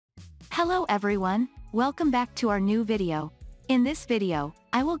Hello everyone, welcome back to our new video. In this video,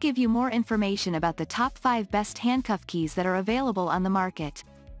 I will give you more information about the top 5 best handcuff keys that are available on the market.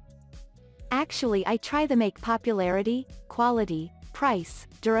 Actually, I try to make popularity, quality, price,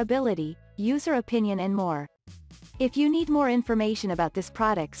 durability, user opinion and more. If you need more information about these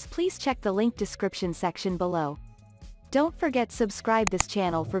products, please check the link description section below. Don't forget subscribe this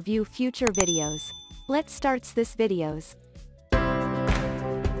channel for view future videos. Let's start this videos.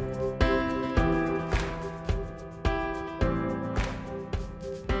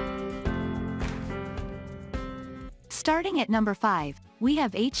 Starting at number 5, we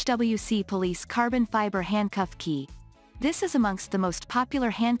have HWC Police Carbon Fiber Handcuff Key. This is amongst the most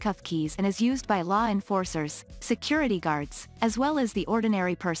popular handcuff keys and is used by law enforcers, security guards, as well as the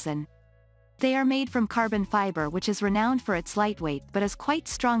ordinary person. They are made from carbon fiber, which is renowned for its lightweight but is quite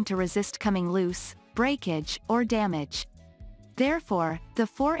strong to resist coming loose, breakage, or damage. Therefore, the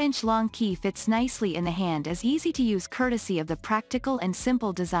 4-inch long key fits nicely in the hand as easy to use courtesy of the practical and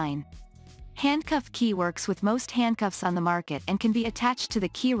simple design. Handcuff key works with most handcuffs on the market and can be attached to the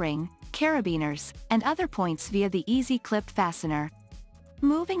key ring, carabiners, and other points via the easy clip fastener.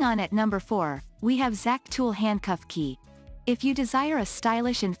 Moving on at number 4, we have Zac Tool Handcuff Key. If you desire a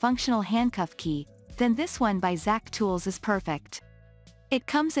stylish and functional handcuff key, then this one by Zac Tools is perfect. It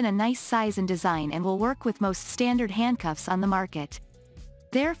comes in a nice size and design and will work with most standard handcuffs on the market.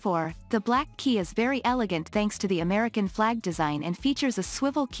 Therefore, the black key is very elegant thanks to the American flag design and features a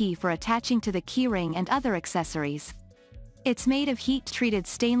swivel key for attaching to the key ring and other accessories. It's made of heat-treated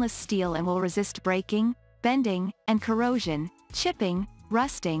stainless steel and will resist breaking, bending, and corrosion, chipping,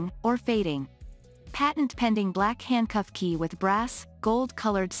 rusting, or fading. Patent-pending black handcuff key with brass,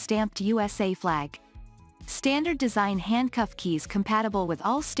 gold-colored stamped USA flag. Standard design handcuff keys compatible with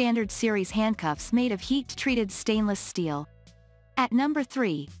all standard series handcuffs made of heat-treated stainless steel. At number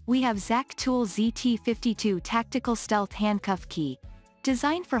 3, we have Zac Tool ZT52 Tactical Stealth Handcuff Key.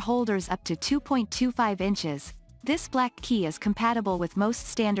 Designed for holders up to 2.25 inches, this black key is compatible with most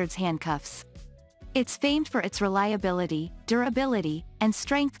standards handcuffs. It's famed for its reliability, durability, and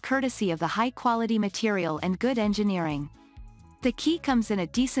strength courtesy of the high-quality material and good engineering. The key comes in a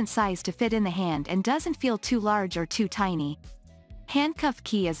decent size to fit in the hand and doesn't feel too large or too tiny. Handcuff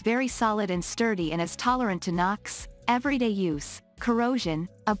key is very solid and sturdy and is tolerant to knocks, everyday use, corrosion,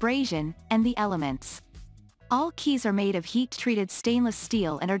 abrasion, and the elements. All keys are made of heat-treated stainless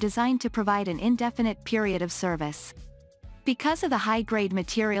steel and are designed to provide an indefinite period of service. Because of the high-grade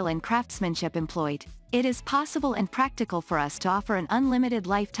material and craftsmanship employed, it is possible and practical for us to offer an unlimited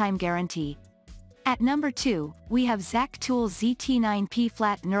lifetime guarantee. At number 2, we have Zac Tool ZT9P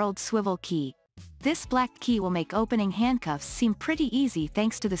Flat Knurled Swivel Key. This black key will make opening handcuffs seem pretty easy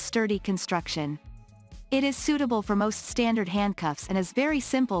thanks to the sturdy construction. It is suitable for most standard handcuffs and is very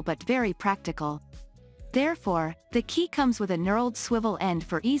simple but very practical. Therefore, the key comes with a knurled swivel end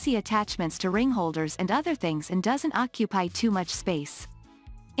for easy attachments to ring holders and other things and doesn't occupy too much space.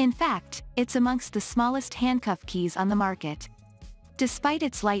 In fact, it's amongst the smallest handcuff keys on the market. Despite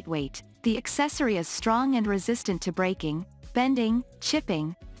its lightweight, the accessory is strong and resistant to breaking, bending,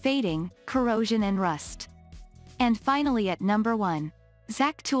 chipping, fading, corrosion and rust. And finally at number 1.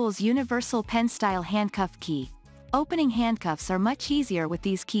 Zac Tool's Universal Pen Style Handcuff Key. Opening handcuffs are much easier with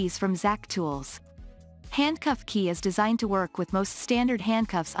these keys from Zac Tools. Handcuff key is designed to work with most standard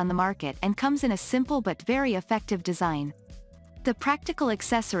handcuffs on the market and comes in a simple but very effective design. The practical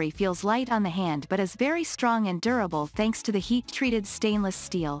accessory feels light on the hand but is very strong and durable thanks to the heat-treated stainless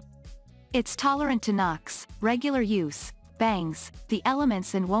steel. It's tolerant to knocks, regular use, bangs, the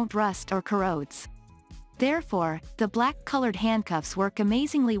elements and won't rust or corrodes. Therefore, the black-colored handcuffs work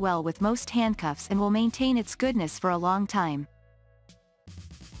amazingly well with most handcuffs and will maintain its goodness for a long time.